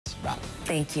about.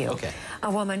 Thank you. Okay. A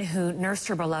woman who nursed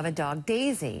her beloved dog,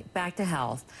 Daisy, back to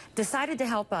health, decided to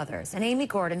help others. And Amy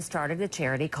Gordon started a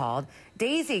charity called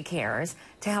DaisyCares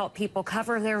to help people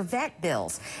cover their vet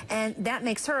bills. And that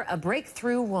makes her a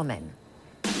breakthrough woman.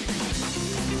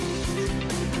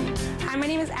 Hi, my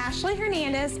name is Ashley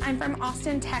Hernandez. I'm from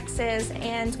Austin, Texas,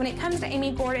 and when it comes to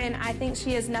Amy Gordon, I think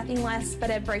she is nothing less but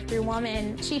a breakthrough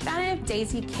woman. She founded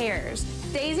DaisyCares.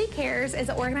 DaisyCares is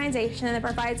an organization that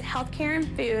provides health care and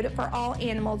food for all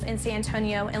animals in San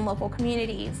Antonio and local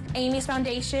communities. Amy's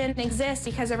foundation exists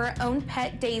because of her own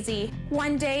pet, Daisy.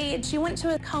 One day, she went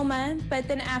to a coma, but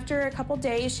then after a couple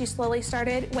days, she slowly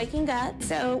started waking up.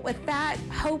 So with that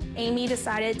hope, Amy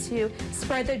decided to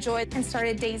spread the joy and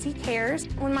started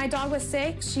DaisyCares. When my dog was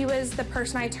sick, she was the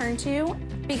person I turned to.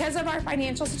 Because of our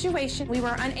financial situation, we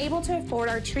were unable to afford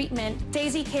our treatment.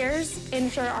 DaisyCares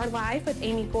ensured our life with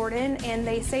Amy Gordon, and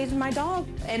they saved my dog.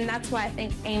 And that's why I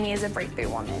think Amy is a breakthrough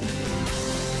woman.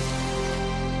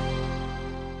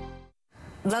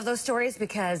 Love those stories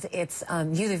because it's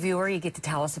you, the viewer, you get to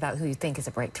tell us about who you think is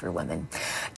a breakthrough woman.